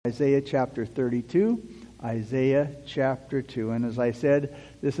Isaiah chapter 32, Isaiah chapter 2. And as I said,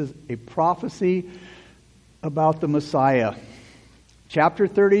 this is a prophecy about the Messiah. Chapter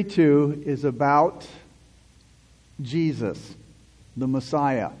 32 is about Jesus, the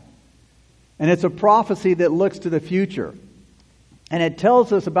Messiah. And it's a prophecy that looks to the future. And it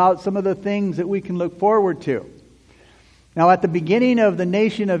tells us about some of the things that we can look forward to. Now, at the beginning of the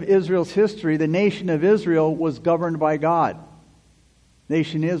nation of Israel's history, the nation of Israel was governed by God.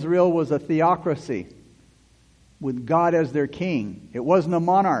 Nation Israel was a theocracy with God as their king. It wasn't a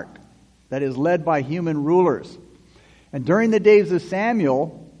monarch that is led by human rulers. And during the days of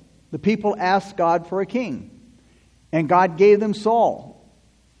Samuel, the people asked God for a king. And God gave them Saul.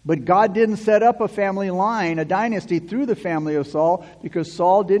 But God didn't set up a family line, a dynasty through the family of Saul, because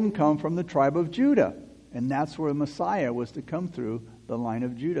Saul didn't come from the tribe of Judah. And that's where the Messiah was to come through the line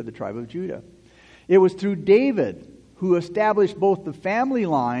of Judah, the tribe of Judah. It was through David who established both the family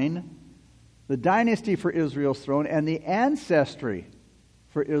line, the dynasty for Israel's throne, and the ancestry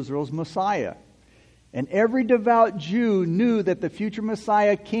for Israel's Messiah. And every devout Jew knew that the future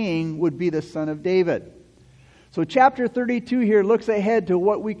Messiah king would be the son of David. So chapter 32 here looks ahead to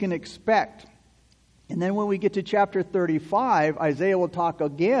what we can expect. And then when we get to chapter 35, Isaiah will talk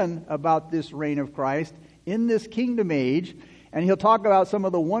again about this reign of Christ in this kingdom age. And he'll talk about some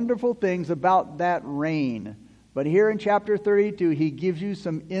of the wonderful things about that reign. But here in chapter 32, he gives you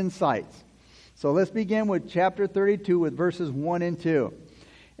some insights. So let's begin with chapter 32 with verses 1 and 2.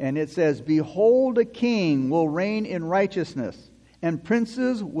 And it says, "Behold, a king will reign in righteousness, and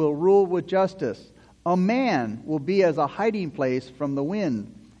princes will rule with justice. A man will be as a hiding place from the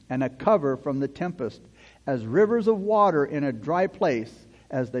wind, and a cover from the tempest, as rivers of water in a dry place,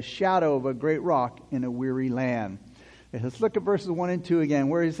 as the shadow of a great rock in a weary land." Let's look at verses 1 and 2 again,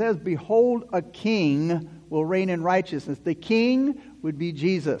 where he says, "Behold, a king will reign in righteousness." The king would be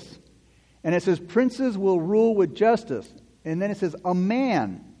Jesus. And it says, "Princes will rule with justice." And then it says, "A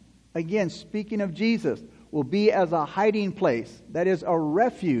man," again speaking of Jesus, "will be as a hiding place," that is, a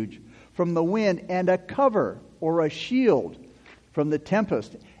refuge from the wind, "and a cover," or a shield, "from the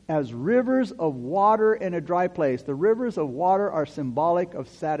tempest, as rivers of water in a dry place." The rivers of water are symbolic of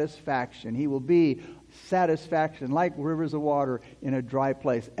satisfaction. He will be satisfaction, like rivers of water in a dry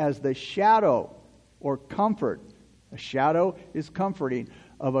place, as the shadow or comfort. A shadow is comforting,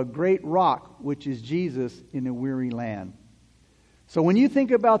 of a great rock, which is Jesus, in a weary land. So when you think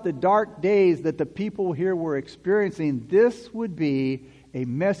about the dark days that the people here were experiencing, this would be a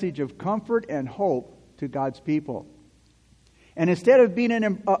message of comfort and hope to God's people. And instead of being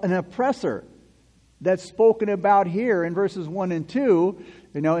an oppressor that's spoken about here in verses 1 and 2,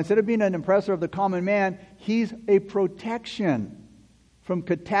 instead of being an oppressor of the common man, he's a protection from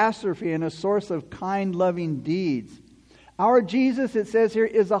catastrophe and a source of kind, loving deeds. Our Jesus, it says here,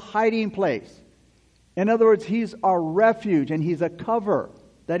 is a hiding place. In other words, he's our refuge, and he's a cover,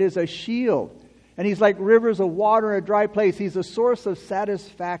 that is a shield. And he's like rivers of water in a dry place. He's a source of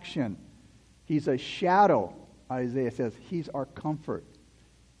satisfaction. He's a shadow, Isaiah says. He's our comfort.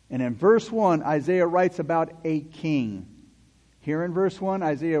 And in verse 1, Isaiah writes about a king. Here in verse 1,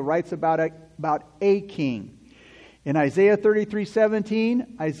 Isaiah writes about a king. In Isaiah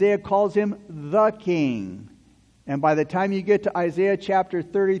 33:17, Isaiah calls him the king. And by the time you get to Isaiah chapter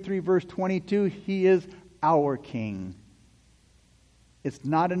 33, verse 22, he is our king. It's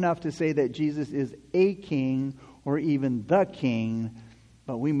not enough to say that Jesus is a king or even the king,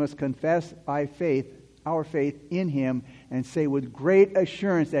 but we must confess by faith, our faith in him, and say with great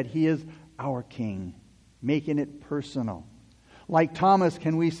assurance that he is our king, making it personal. Like Thomas,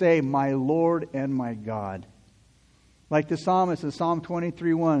 can we say, "My Lord and my God"? Like the psalmist in Psalm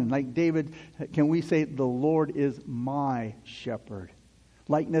 23:1, like David, can we say, "The Lord is my shepherd"?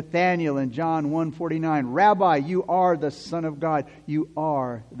 Like Nathanael in John 1:49, "Rabbi, you are the Son of God. You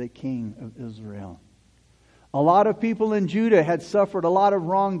are the King of Israel." A lot of people in Judah had suffered a lot of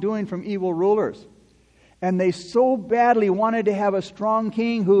wrongdoing from evil rulers. And they so badly wanted to have a strong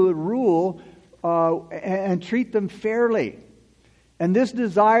king who would rule and treat them fairly. And this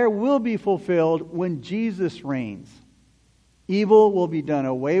desire will be fulfilled when Jesus reigns. Evil will be done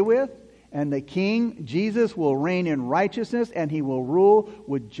away with, and the king, Jesus, will reign in righteousness, and he will rule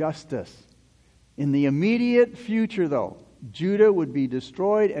with justice. In the immediate future, though, Judah would be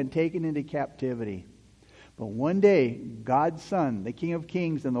destroyed and taken into captivity. But one day, God's Son, the King of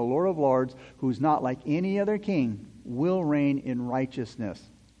Kings and the Lord of Lords, who's not like any other king, will reign in righteousness.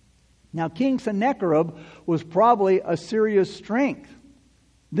 Now, King Sennacherib was probably Assyria's strength.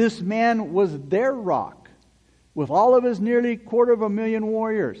 This man was their rock, with all of his nearly 250,000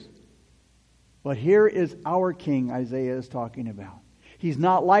 warriors. But here is our king Isaiah is talking about. He's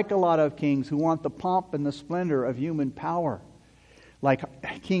not like a lot of kings who want the pomp and the splendor of human power. Like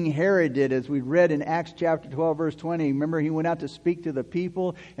King Herod did, as we read in Acts chapter 12, verse 20. Remember, he went out to speak to the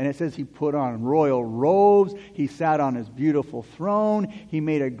people, and it says he put on royal robes. He sat on his beautiful throne. He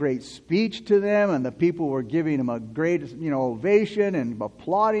made a great speech to them, and the people were giving him a great, ovation and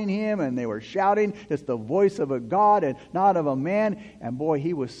applauding him, and they were shouting, "It's the voice of a God and not of a man." And boy,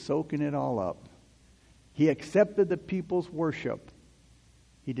 he was soaking it all up. He accepted the people's worship.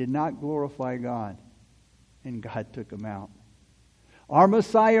 He did not glorify God, and God took him out. Our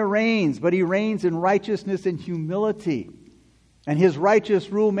Messiah reigns, but he reigns in righteousness and humility. And his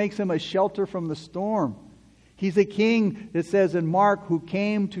righteous rule makes him a shelter from the storm. He's a king, it says in Mark, who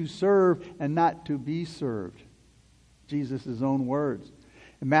came to serve and not to be served. Jesus' own words.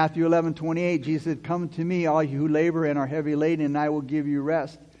 In Matthew 11:28, Jesus said, "Come to me, all you who labor and are heavy laden, and I will give you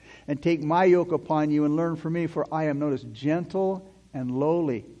rest. And take my yoke upon you and learn from me, for I am," notice, "gentle and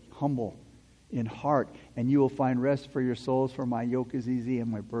lowly," humble in heart, "and you will find rest for your souls, for my yoke is easy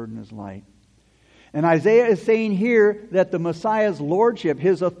and my burden is light." And Isaiah is saying here that the Messiah's lordship,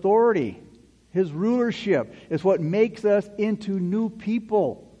 his authority, his rulership is what makes us into new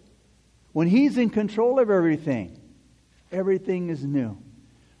people. When he's in control of everything, everything is new.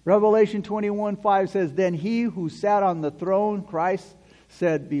 Revelation 21:5 says, "Then he who sat on the throne, Christ,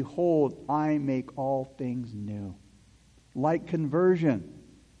 said, 'Behold, I make all things new.'" Like conversion.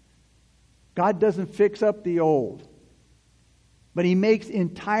 God doesn't fix up the old, but he makes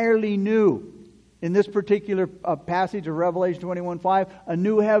entirely new. In this particular passage of Revelation 21:5, a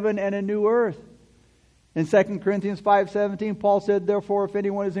new heaven and a new earth. In 2 Corinthians 5:17, Paul said, "Therefore, if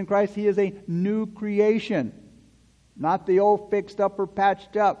anyone is in Christ, he is a new creation." Not the old fixed up or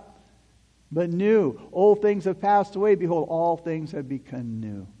patched up, but new. Old things have passed away. Behold, all things have become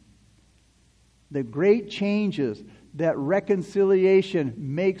new. The great changes that reconciliation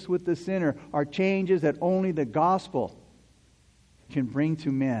makes with the sinner are changes that only the gospel can bring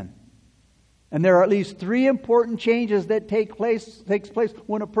to men. And there are at least three important changes that takes place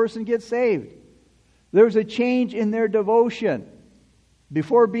when a person gets saved. There's a change in their devotion.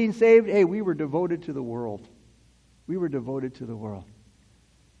 Before being saved, we were devoted to the world. We were devoted to the world.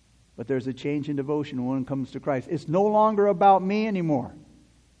 But there's a change in devotion when it comes to Christ. It's no longer about me anymore.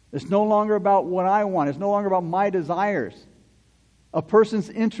 It's no longer about what I want. It's no longer about my desires. A person's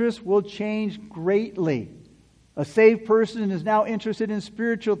interest will change greatly. A saved person is now interested in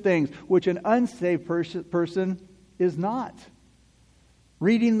spiritual things, which an unsaved person is not.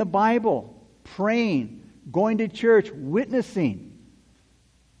 Reading the Bible, praying, going to church, witnessing.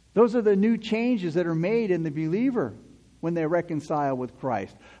 Those are the new changes that are made in the believer when they reconcile with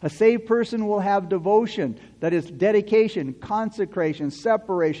Christ. A saved person will have devotion, that is dedication, consecration,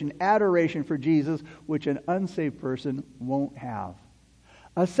 separation, adoration for Jesus, which an unsaved person won't have.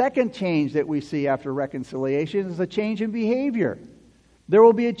 A second change that we see after reconciliation is a change in behavior. There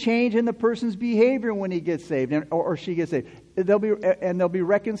will be a change in the person's behavior when he gets saved or she gets saved. They'll be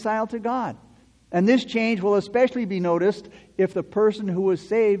reconciled to God. And this change will especially be noticed if the person who was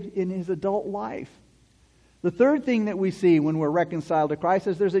saved in his adult life. The third thing that we see when we're reconciled to Christ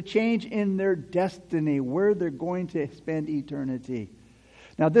is there's a change in their destiny, where they're going to spend eternity.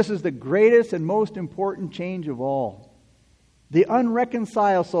 Now, this is the greatest and most important change of all. The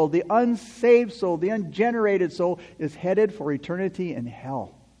unreconciled soul, the unsaved soul, the ungenerated soul is headed for eternity in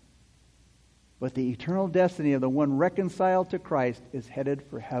hell. But the eternal destiny of the one reconciled to Christ is headed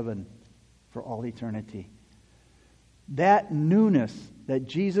for heaven for all eternity. That newness that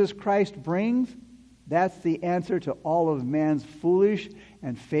Jesus Christ brings, that's the answer to all of man's foolish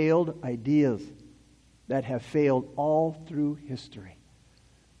and failed ideas that have failed all through history.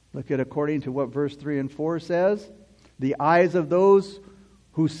 Look at according to what verse 3 and 4 says. The eyes of those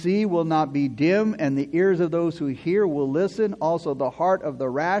who see will not be dim, and the ears of those who hear will listen. Also the heart of the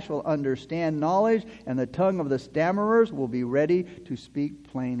rash will understand knowledge, and the tongue of the stammerers will be ready to speak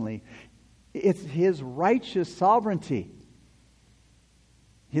plainly. It's His righteous sovereignty,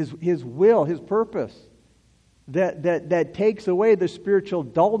 His will, His purpose that takes away the spiritual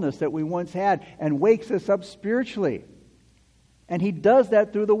dullness that we once had and wakes us up spiritually. And He does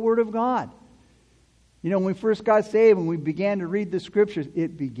that through the Word of God. You know, when we first got saved and we began to read the Scriptures,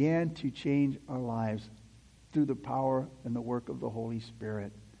 it began to change our lives through the power and the work of the Holy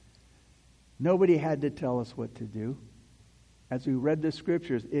Spirit. Nobody had to tell us what to do. As we read the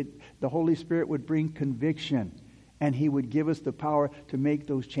Scriptures, the Holy Spirit would bring conviction, and He would give us the power to make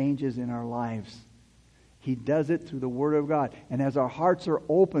those changes in our lives. He does it through the Word of God. And as our hearts are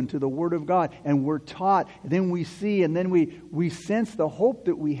open to the Word of God and we're taught, then we see and then we sense the hope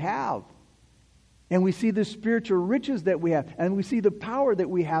that we have. And we see the spiritual riches that we have. And we see the power that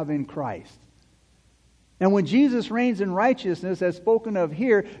we have in Christ. And when Jesus reigns in righteousness, as spoken of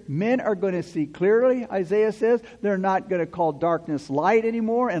here, men are going to see clearly, Isaiah says. They're not going to call darkness light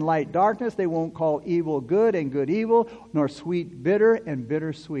anymore and light darkness. They won't call evil good and good evil, nor sweet bitter and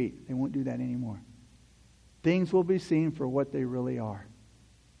bitter sweet. They won't do that anymore. Things will be seen for what they really are.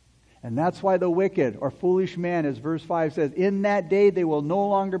 And that's why the wicked or foolish man, as verse 5 says, in that day they will no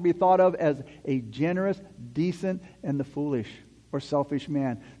longer be thought of as a generous, decent, and the foolish or selfish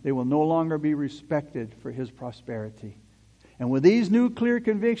man. They will no longer be respected for his prosperity. And with these new clear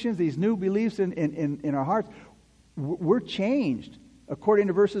convictions, these new beliefs in our hearts, we're changed. According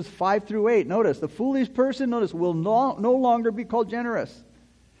to verses 5 through 8, notice, the foolish person, will no longer be called generous,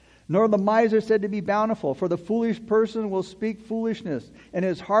 nor the miser said to be bountiful. For the foolish person will speak foolishness, and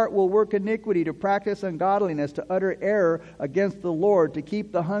his heart will work iniquity, to practice ungodliness, to utter error against the Lord, to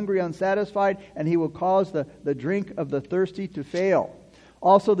keep the hungry unsatisfied, and he will cause the drink of the thirsty to fail.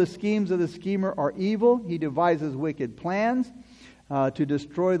 Also the schemes of the schemer are evil. He devises wicked plans to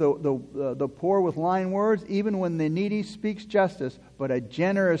destroy the poor with lying words, even when the needy speaks justice. But a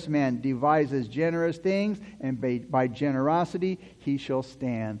generous man devises generous things, and by generosity he shall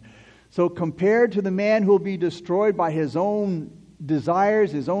stand. So compared to the man who will be destroyed by his own desires,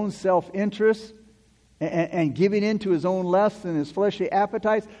 his own self-interest, and giving in to his own lusts and his fleshly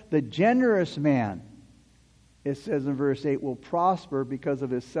appetites, the generous man, it says in verse 8, will prosper because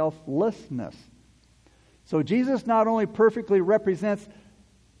of his selflessness. So Jesus not only perfectly represents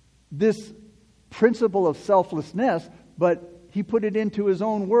this principle of selflessness, but he put it into his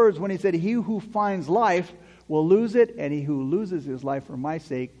own words when he said, he who finds life will lose it, and he who loses his life for my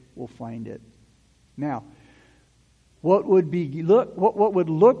sake will find it. Now, what would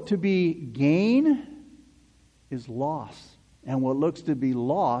look to be gain is loss, and what looks to be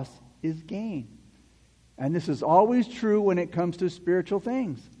loss is gain. And this is always true when it comes to spiritual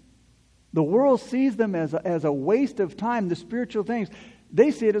things. The world sees them as a waste of time. The spiritual things,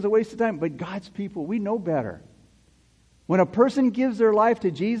 they see it as a waste of time. But God's people, we know better. When a person gives their life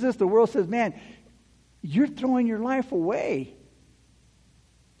to Jesus, the world says, man, you're throwing your life away.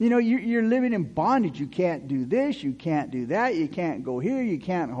 You know, you're living in bondage. You can't do this, you can't do that, you can't go here, you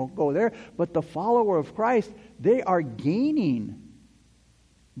can't go there. But the follower of Christ, they are gaining.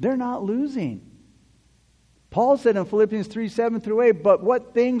 They're not losing. Paul said in Philippians 3:7 through 8, but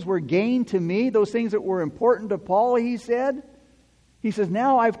what things were gained to me, those things that were important to Paul, he said. He says,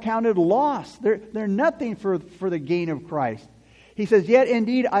 now I've counted loss. They're nothing for the gain of Christ. He says, yet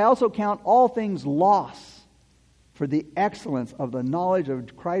indeed I also count all things loss for the excellence of the knowledge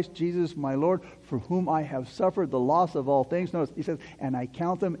of Christ Jesus my Lord, for whom I have suffered the loss of all things. Notice, he says, and I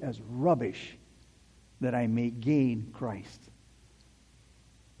count them as rubbish, that I may gain Christ.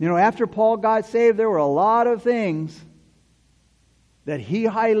 You know, after Paul got saved, there were a lot of things that he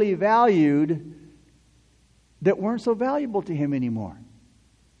highly valued that weren't so valuable to him anymore.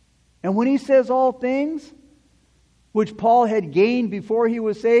 And when he says all things, which Paul had gained before he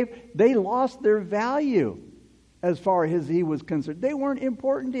was saved, they lost their value as far as he was concerned. They weren't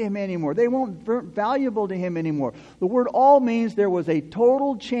important to him anymore. They weren't valuable to him anymore. The word all means there was a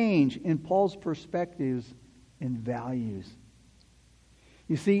total change in Paul's perspectives and values.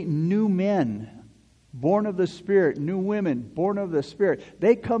 You see, new men, born of the Spirit, new women, born of the Spirit,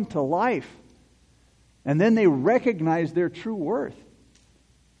 they come to life. And then they recognize their true worth.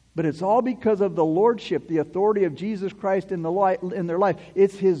 But it's all because of the lordship, the authority of Jesus Christ in their life.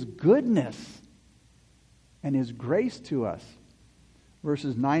 It's His goodness and His grace to us.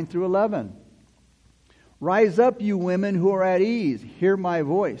 Verses 9 through 11. Rise up, you women who are at ease. Hear my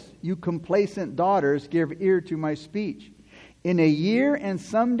voice. You complacent daughters, give ear to my speech. In a year and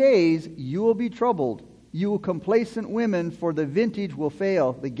some days you will be troubled. You complacent women, for the vintage will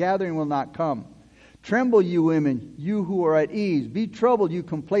fail. The gathering will not come. Tremble, you women, you who are at ease. Be troubled, you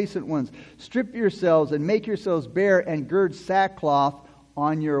complacent ones. Strip yourselves and make yourselves bare, and gird sackcloth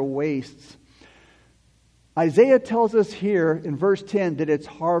on your waists. Isaiah tells us here in verse 10 that it's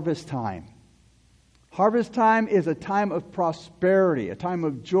harvest time. Harvest time is a time of prosperity, a time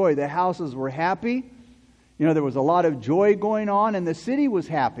of joy. The houses were happy. You know, there was a lot of joy going on, and the city was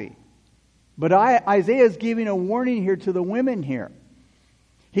happy. But Isaiah is giving a warning here to the women here.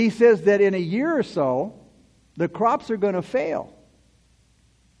 He says that in a year or so, the crops are going to fail,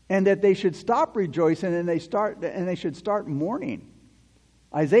 and that they should stop rejoicing and they should start mourning.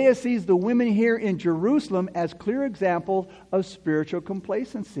 Isaiah sees the women here in Jerusalem as clear examples of spiritual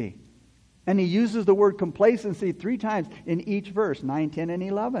complacency. And he uses the word complacency 3 times in each verse, 9, 10, and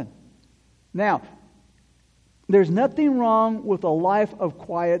 11. Now, there's nothing wrong with a life of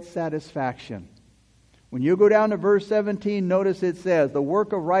quiet satisfaction. When you go down to verse 17, notice it says, the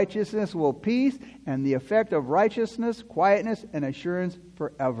work of righteousness will peace, and the effect of righteousness, quietness, and assurance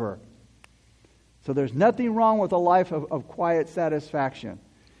forever. So there's nothing wrong with a life of quiet satisfaction.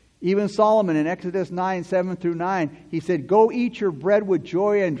 Even Solomon in Exodus 9, 7 through 9, he said, go eat your bread with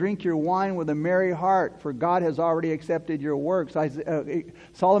joy and drink your wine with a merry heart, for God has already accepted your works.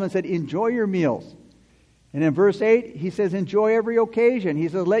 Solomon said, enjoy your meals. And in verse 8, he says, enjoy every occasion. He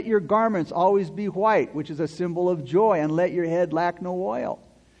says, let your garments always be white, which is a symbol of joy, and let your head lack no oil.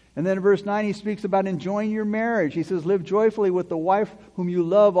 And then in verse 9, he speaks about enjoying your marriage. He says, live joyfully with the wife whom you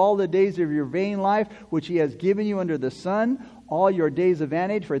love all the days of your vain life, which he has given you under the sun, all your days of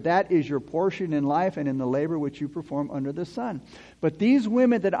vantage, for that is your portion in life and in the labor which you perform under the sun. But these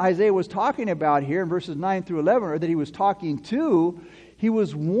women that Isaiah was talking about here in verses 9 through 11, or that he was talking to, he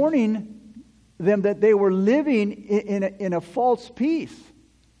was warning them that they were living in a false peace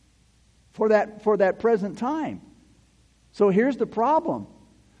for that present time. So here's the problem.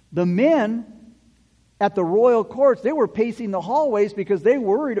 The men at the royal courts, they were pacing the hallways because they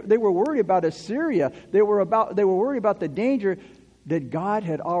were worried about Assyria. They were worried about the danger that God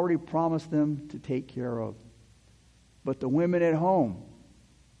had already promised them to take care of. But the women at home,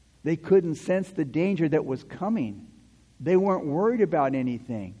 they couldn't sense the danger that was coming. They weren't worried about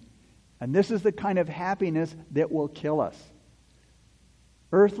anything. And this is the kind of happiness that will kill us.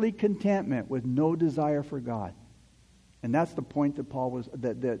 Earthly contentment with no desire for God. And that's the point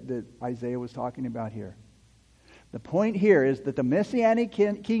that Isaiah was talking about here. The point here is that the Messianic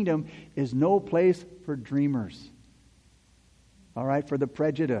kingdom is no place for dreamers. All right, for the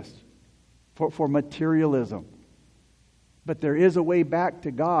prejudice, for materialism. But there is a way back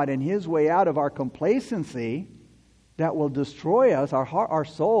to God, and His way out of our complacency that will destroy us, our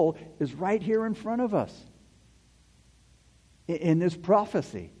soul, is right here in front of us. In this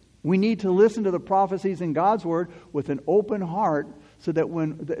prophecy. We need to listen to the prophecies in God's Word with an open heart so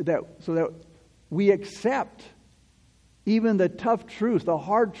that we accept even the tough truths, the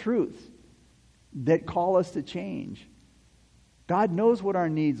hard truths that call us to change. God knows what our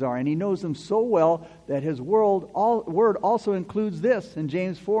needs are, and He knows them so well that His word also includes this in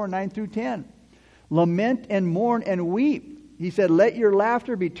James 4, 9 through 10. Lament and mourn and weep. He said, let your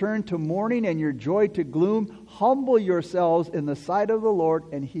laughter be turned to mourning and your joy to gloom. Humble yourselves in the sight of the Lord,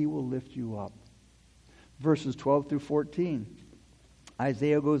 and He will lift you up. Verses 12 through 14.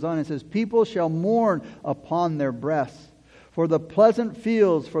 Isaiah goes on and says, people shall mourn upon their breasts. For the pleasant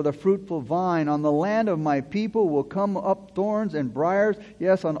fields, for the fruitful vine, on the land of my people will come up thorns and briars,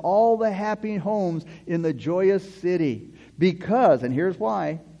 yes, on all the happy homes in the joyous city. Because, and here's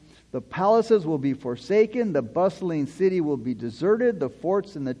why, the palaces will be forsaken, the bustling city will be deserted, the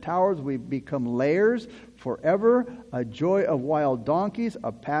forts and the towers will become lairs forever, a joy of wild donkeys,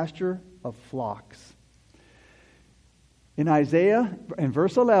 a pasture of flocks. In Isaiah, in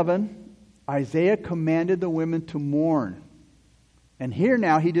verse 11, Isaiah commanded the women to mourn. And here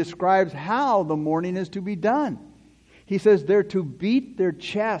now he describes how the mourning is to be done. He says they're to beat their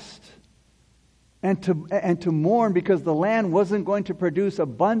chest and to mourn because the land wasn't going to produce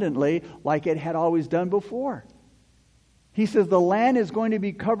abundantly like it had always done before. He says the land is going to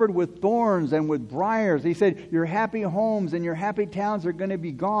be covered with thorns and with briars. He said your happy homes and your happy towns are going to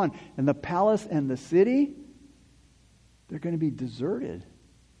be gone. And the palace and the city, they're going to be deserted.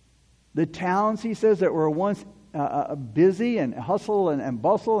 The towns, he says, that were once busy and hustle and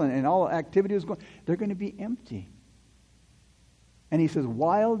bustle and all activity was going, they're going to be empty. And he says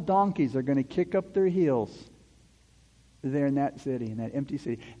wild donkeys are going to kick up their heels there in that city, in that empty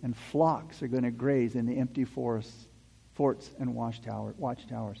city. And flocks are going to graze in the empty forts and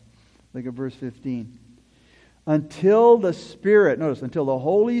watchtowers. Look at verse 15. Until the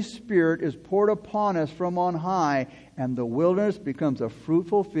Holy Spirit is poured upon us from on high, and the wilderness becomes a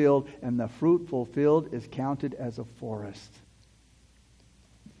fruitful field, and the fruitful field is counted as a forest.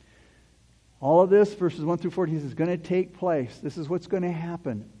 All of this, verses 1 through 14, is going to take place. This is what's going to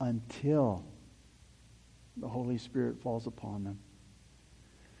happen until the Holy Spirit falls upon them.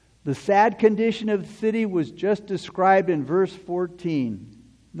 The sad condition of the city was just described in verse 14.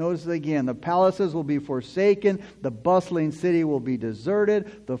 Notice again, the palaces will be forsaken, the bustling city will be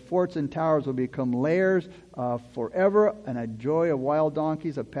deserted, the forts and towers will become lairs forever, and a joy of wild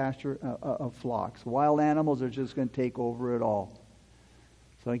donkeys, a pasture of flocks. Wild animals are just going to take over it all.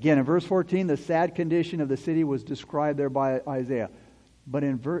 So again, in verse 14, the sad condition of the city was described there by Isaiah. But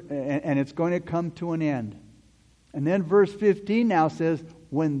and it's going to come to an end. And then verse 15 now says,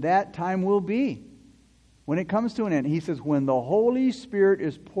 when that time will be. When it comes to an end, he says, when the Holy Spirit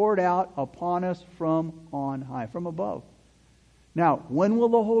is poured out upon us from on high, from above. Now, when will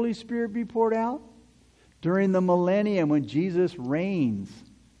the Holy Spirit be poured out? during the millennium when Jesus reigns.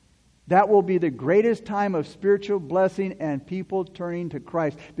 That will be the greatest time of spiritual blessing and people turning to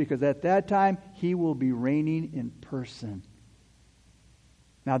Christ, because at that time He will be reigning in person.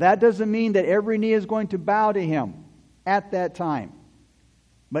 Now that doesn't mean that every knee is going to bow to Him at that time.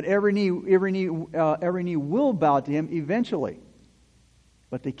 But every knee will bow to Him eventually.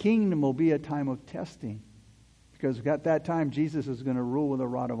 But the kingdom will be a time of testing. Because at that time, Jesus is going to rule with a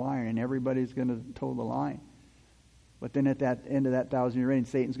rod of iron, and everybody's going to toe the line. But then at that end of that 1,000-year reign,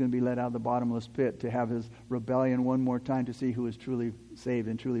 Satan's going to be let out of the bottomless pit to have his rebellion one more time to see who is truly saved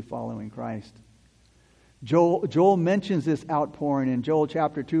and truly following Christ. Joel mentions this outpouring in Joel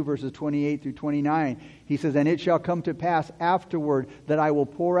chapter 2, verses 28 through 29. He says, "And it shall come to pass afterward that I will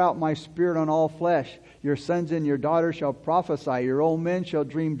pour out my Spirit on all flesh. Your sons and your daughters shall prophesy. Your old men shall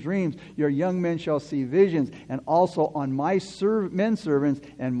dream dreams. Your young men shall see visions. And also on my men servants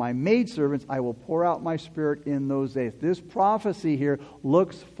and my maid servants I will pour out my Spirit in those days." This prophecy here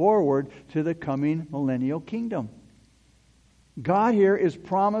looks forward to the coming millennial kingdom. God here is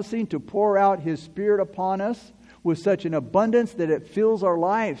promising to pour out His Spirit upon us with such an abundance that it fills our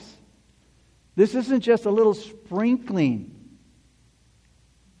lives. This isn't just a little sprinkling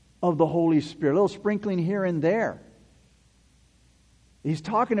of the Holy Spirit, a little sprinkling here and there. He's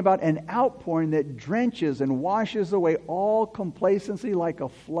talking about an outpouring that drenches and washes away all complacency like a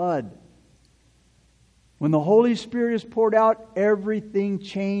flood. When the Holy Spirit is poured out, everything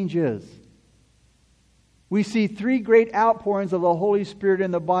changes. We see three great outpourings of the Holy Spirit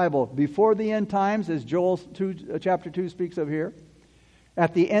in the Bible. Before the end times, as Joel chapter 2 speaks of here.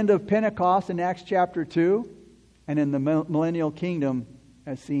 At the end of Pentecost in Acts chapter 2. And in the millennial kingdom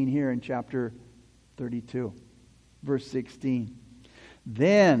as seen here in chapter 32. Verse 16.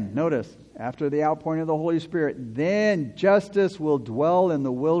 Then, notice, after the outpouring of the Holy Spirit, then justice will dwell in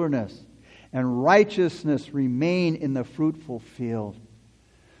the wilderness, and righteousness remain in the fruitful field.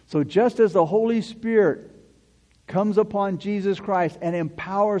 So just as the Holy Spirit comes upon Jesus Christ and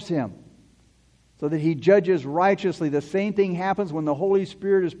empowers Him so that He judges righteously, the same thing happens when the Holy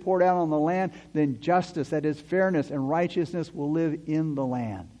Spirit is poured out on the land. Then justice, that is fairness and righteousness, will live in the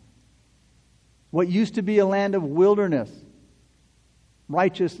land. What used to be a land of wilderness,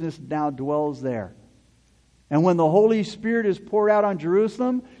 righteousness now dwells there. And when the Holy Spirit is poured out on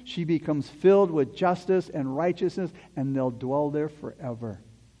Jerusalem, she becomes filled with justice and righteousness, and they'll dwell there forever.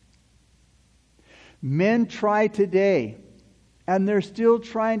 Men try today, and they're still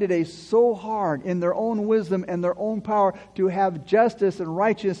trying today so hard in their own wisdom and their own power to have justice and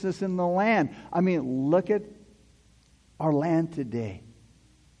righteousness in the land. I mean, look at our land today.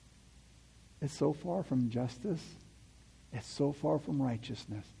 It's so far from justice. It's so far from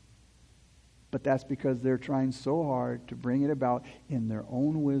righteousness. But that's because they're trying so hard to bring it about in their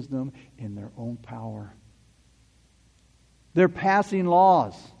own wisdom, in their own power. They're passing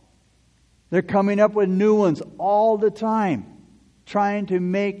laws. They're coming up with new ones all the time, trying to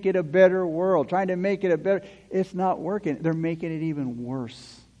make it a better world, trying to make it a better... It's not working. They're making it even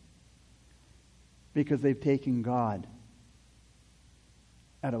worse because they've taken God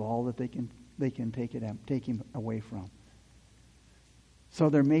out of all that they can take Him away from. So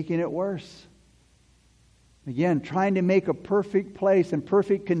they're making it worse. Again, trying to make a perfect place and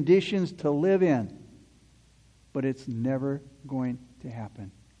perfect conditions to live in. But it's never going to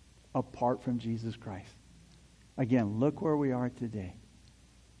happen apart from Jesus Christ. Again, look where we are today.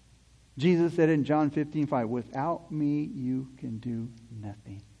 Jesus said in John 15:5, "Without me you can do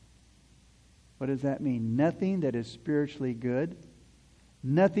nothing." What does that mean? Nothing that is spiritually good.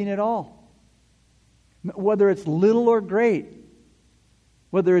 Nothing at all. Whether it's little or great.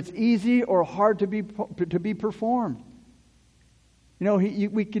 Whether it's easy or hard to be performed. You know,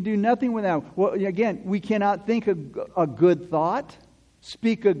 we can do nothing without. Well, again, we cannot think a good thought,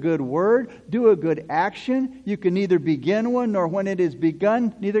 speak a good word, do a good action. You can neither begin one, nor when it is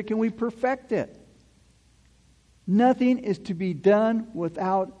begun, neither can we perfect it. Nothing is to be done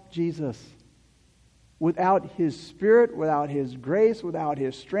without Jesus. Without His Spirit, without His grace, without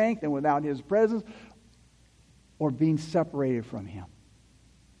His strength, and without His presence, or being separated from Him.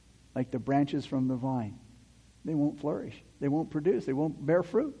 Like the branches from the vine. They won't flourish. They won't produce. They won't bear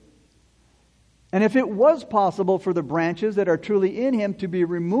fruit. And if it was possible for the branches that are truly in Him to be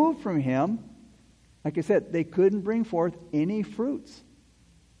removed from Him, like I said, they couldn't bring forth any fruits.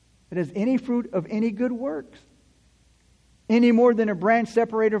 It is any fruit of any good works. Any more than a branch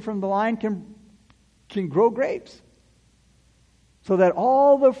separated from the vine can grow grapes. So that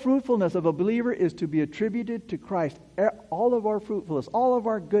all the fruitfulness of a believer is to be attributed to Christ. All of our fruitfulness, all of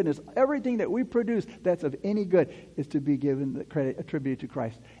our goodness, everything that we produce that's of any good is to be given the credit attributed to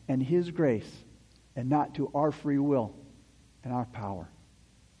Christ. And His grace and not to our free will and our power.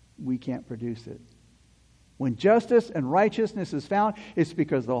 We can't produce it. When justice and righteousness is found, it's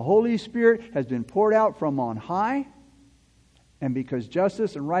because the Holy Spirit has been poured out from on high, and because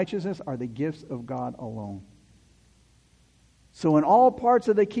justice and righteousness are the gifts of God alone. So in all parts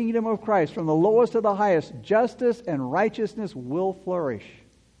of the kingdom of Christ, from the lowest to the highest, justice and righteousness will flourish,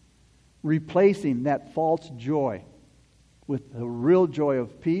 replacing that false joy with the real joy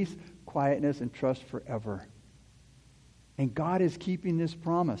of peace, quietness, and trust forever. And God is keeping this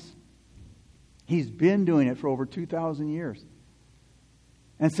promise. He's been doing it for over 2,000 years.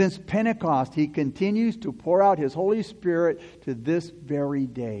 And since Pentecost, He continues to pour out His Holy Spirit to this very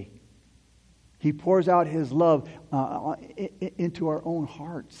day. He pours out His love into our own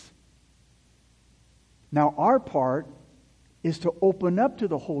hearts. Now, our part is to open up to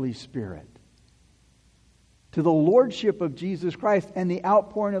the Holy Spirit, to the Lordship of Jesus Christ and the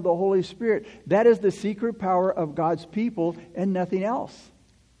outpouring of the Holy Spirit. That is the secret power of God's people and nothing else.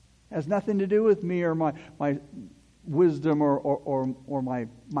 It has nothing to do with me or my wisdom or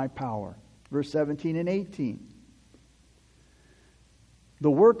my power. Verse 17 and 18. The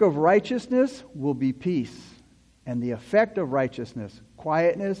work of righteousness will be peace, and the effect of righteousness,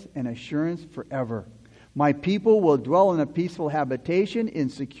 quietness and assurance forever. My people will dwell in a peaceful habitation, in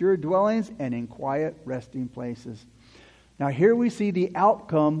secure dwellings, and in quiet resting places. Now here we see the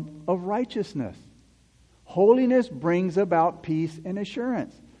outcome of righteousness. Holiness brings about peace and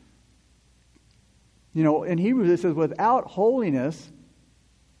assurance. You know, in Hebrews it says, without holiness,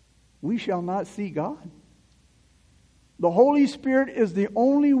 we shall not see God. The Holy Spirit is the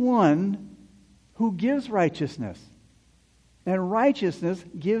only one who gives righteousness. And righteousness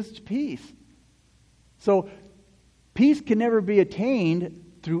gives peace. So, peace can never be attained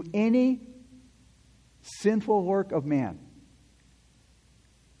through any sinful work of man.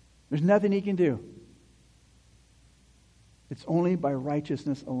 There's nothing he can do. It's only by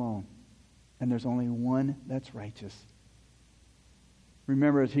righteousness alone. And there's only one that's righteous.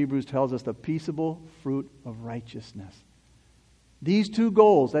 Remember, as Hebrews tells us, the peaceable fruit of righteousness. These two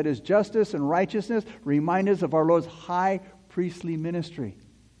goals, that is justice and righteousness, remind us of our Lord's high priestly ministry.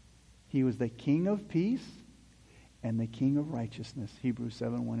 He was the King of peace and the King of righteousness. Hebrews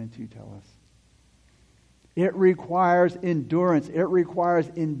 7, 1 and 2 tell us. It requires endurance. It requires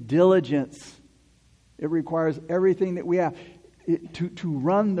diligence. It requires everything that we have to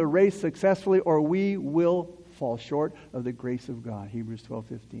run the race successfully, or we will fall short of the grace of God. Hebrews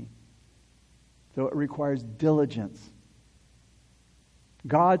 12:15. So it requires diligence.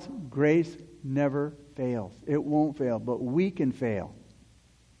 God's grace never fails. It won't fail, but we can fail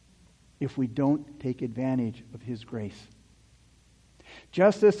if we don't take advantage of His grace.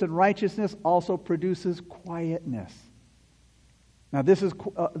 Justice and righteousness also produces quietness. Now this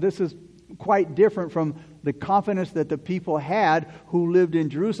is quite different from the confidence that the people had who lived in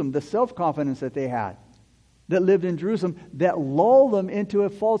Jerusalem, the self-confidence that they had, that lived in Jerusalem, that lulled them into a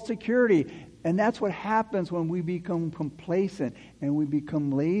false security. And that's what happens when we become complacent and we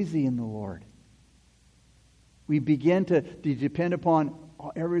become lazy in the Lord. We begin to depend upon,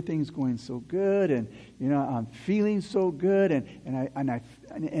 oh, everything's going so good, and I'm feeling so good, and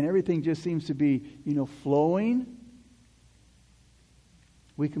everything just seems to be flowing.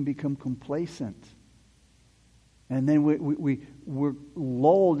 We can become complacent, and then we're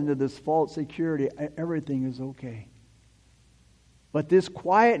lulled into this false security. Everything is okay. But this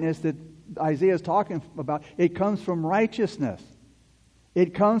quietness that Isaiah is talking about, it comes from righteousness.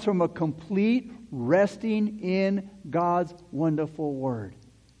 It comes from a complete resting in God's wonderful Word.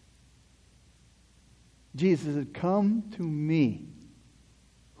 Jesus said, "Come to me,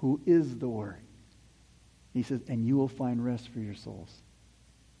 who is the Word." He says, "and you will find rest for your souls."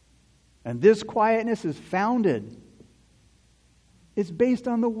 And this quietness is founded. It's based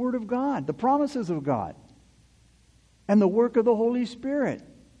on the Word of God, the promises of God, and the work of the Holy Spirit.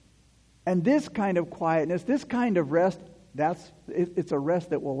 And this kind of quietness, this kind of rest, it's a rest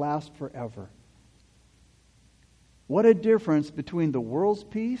that will last forever. What a difference between the world's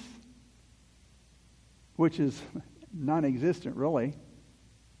peace, which is non-existent really,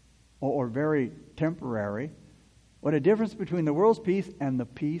 or very temporary. What a difference between the world's peace and the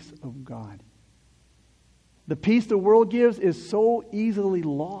peace of God. The peace the world gives is so easily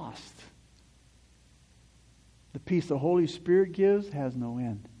lost. The peace the Holy Spirit gives has no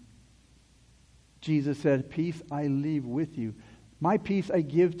end. Jesus said, "Peace I leave with you. My peace I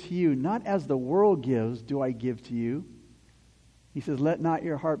give to you. Not as the world gives do I give to you." He says, "Let not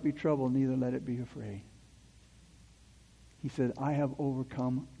your heart be troubled, neither let it be afraid." He said, "I have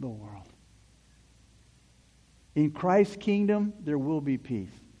overcome the world." In Christ's kingdom, there will be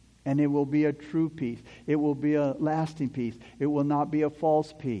peace. And it will be a true peace. It will be a lasting peace. It will not be a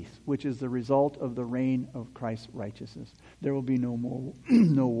false peace, which is the result of the reign of Christ's righteousness. There will be no more,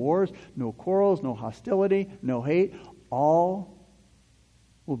 no wars, no quarrels, no hostility, no hate. All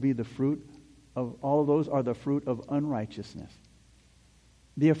will be the fruit of, all of those are the fruit of unrighteousness.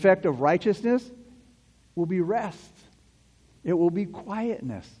 The effect of righteousness will be rest. It will be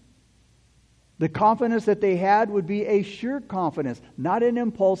quietness. The confidence that they had would be a sure confidence, not an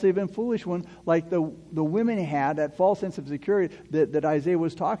impulsive and foolish one like the women had, that false sense of security that Isaiah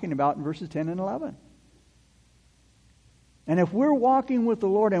was talking about in verses 10 and 11. And if we're walking with the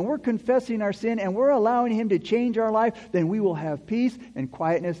Lord and we're confessing our sin and we're allowing Him to change our life, then we will have peace and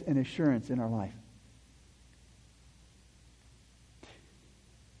quietness and assurance in our life.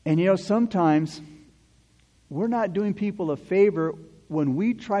 And sometimes we're not doing people a favor when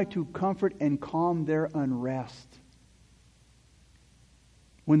we try to comfort and calm their unrest,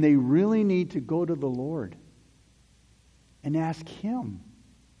 when they really need to go to the Lord and ask Him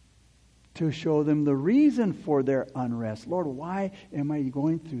to show them the reason for their unrest. Lord, why am I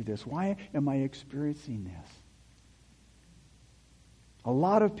going through this? Why am I experiencing this? A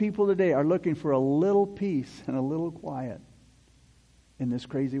lot of people today are looking for a little peace and a little quiet in this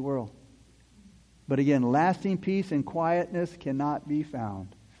crazy world. But again, lasting peace and quietness cannot be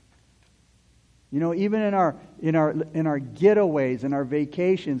found. Even in our getaways and our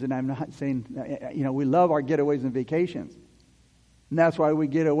vacations, and I'm not saying, we love our getaways and vacations. And that's why we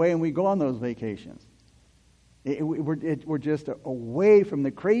get away and we go on those vacations. We're just away from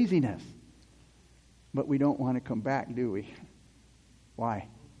the craziness. But we don't want to come back, do we? Why?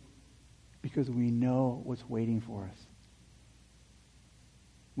 Because we know what's waiting for us.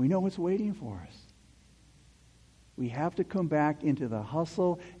 We know what's waiting for us. We have to come back into the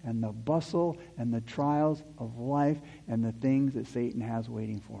hustle and the bustle and the trials of life and the things that Satan has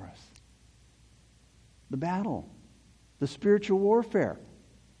waiting for us. The battle, the spiritual warfare,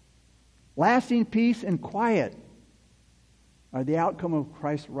 lasting peace and quiet are the outcome of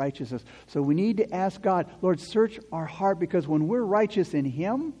Christ's righteousness. So we need to ask God, Lord, search our heart, because when we're righteous in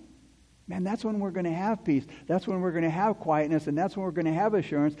Him, man, that's when we're going to have peace. That's when we're going to have quietness, and that's when we're going to have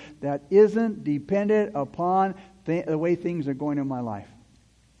assurance that isn't dependent upon the way things are going in my life.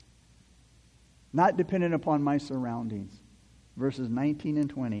 Not dependent upon my surroundings. Verses 19 and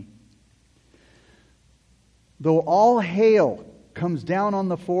 20. Though all hail comes down on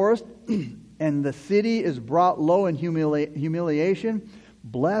the forest, and the city is brought low in humiliation,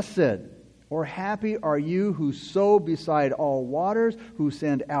 blessed or happy are you who sow beside all waters, who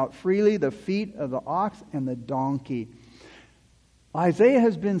send out freely the feet of the ox and the donkey. Isaiah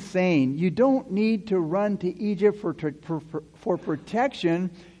has been saying, you don't need to run to Egypt for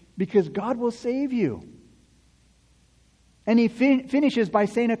protection, because God will save you. And he finishes by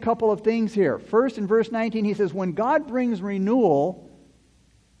saying a couple of things here. First, in verse 19, he says, when God brings renewal,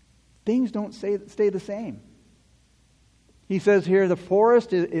 things don't stay the same. He says here, the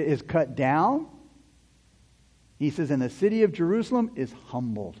forest is cut down. He says, and the city of Jerusalem is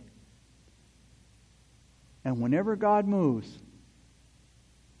humbled. And whenever God moves,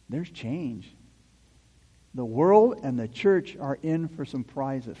 there's change. The world and the church are in for some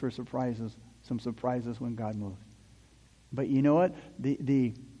surprises when God moves. But you know what?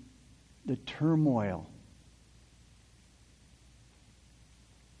 The turmoil,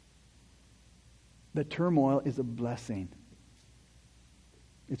 is a blessing.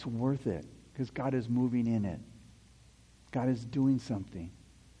 It's worth it because God is moving in it. God is doing something.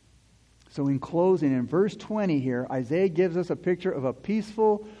 So in closing, in verse 20 here, Isaiah gives us a picture of a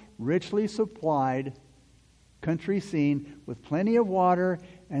peaceful, richly supplied country scene with plenty of water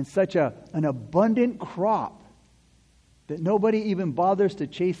and such an abundant crop that nobody even bothers to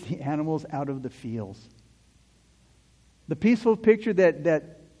chase the animals out of the fields. The peaceful picture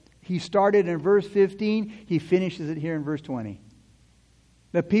that he started in verse 15, he finishes it here in verse 20.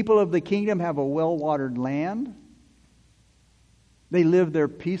 The people of the kingdom have a well-watered land. They live there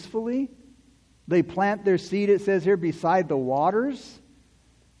peacefully. They plant their seed, it says here, beside the waters.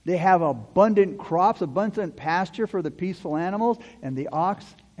 They have abundant crops, abundant pasture for the peaceful animals, and the ox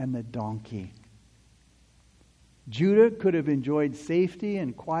and the donkey. Judah could have enjoyed safety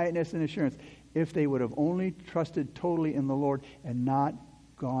and quietness and assurance if they would have only trusted totally in the Lord and not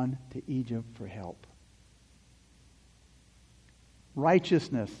gone to Egypt for help.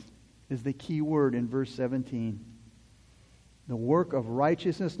 Righteousness is the key word in verse 17. The work of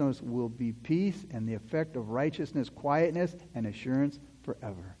righteousness will be peace, and the effect of righteousness, quietness, and assurance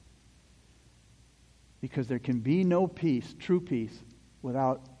forever. Because there can be no peace, true peace,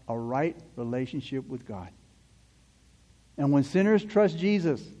 without a right relationship with God. And when sinners trust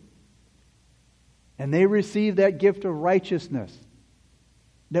Jesus and they receive that gift of righteousness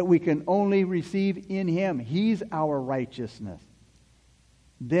that we can only receive in Him. He's our righteousness.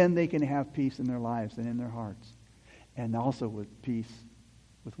 Then they can have peace in their lives and in their hearts, and also with peace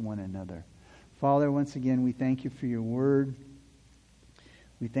with one another. Father, once again, we thank you for your word.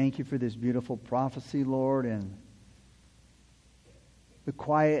 We thank you for this beautiful prophecy, Lord, and the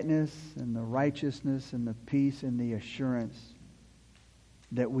quietness and the righteousness and the peace and the assurance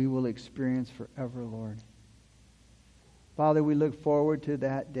that we will experience forever, Lord. Father, we look forward to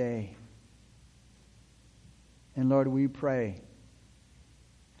that day. And Lord, we pray,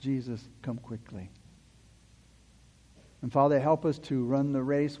 Jesus, come quickly. And Father, help us to run the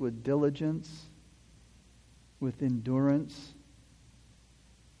race with diligence, with endurance.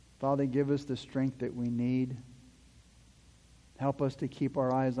 Father, give us the strength that we need. Help us to keep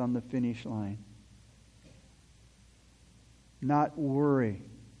our eyes on the finish line. Not worry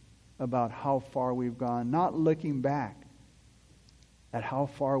about how far we've gone. Not looking back at how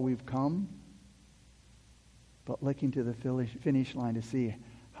far we've come, but looking to the finish line to see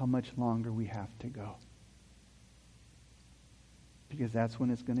how much longer we have to go. Because that's when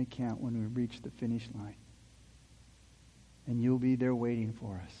it's going to count, when we reach the finish line. And you'll be there waiting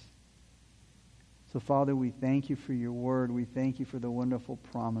for us. So, Father, we thank you for your word. We thank you for the wonderful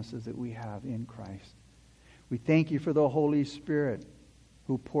promises that we have in Christ. We thank you for the Holy Spirit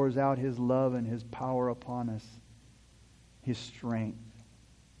who pours out His love and His power upon us, His strength,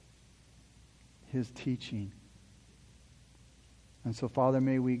 His teaching. And so, Father,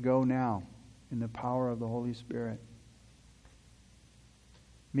 may we go now in the power of the Holy Spirit.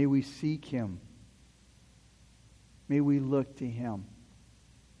 May we seek Him. May we look to Him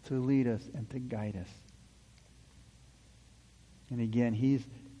to lead us and to guide us. And again, He's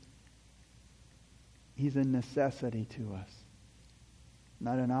a necessity to us.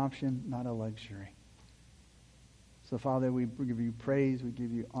 Not an option, not a luxury. So, Father, we give you praise, we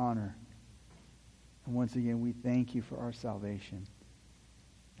give you honor. And once again, we thank you for our salvation.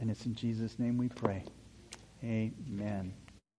 And it's in Jesus' name we pray. Amen.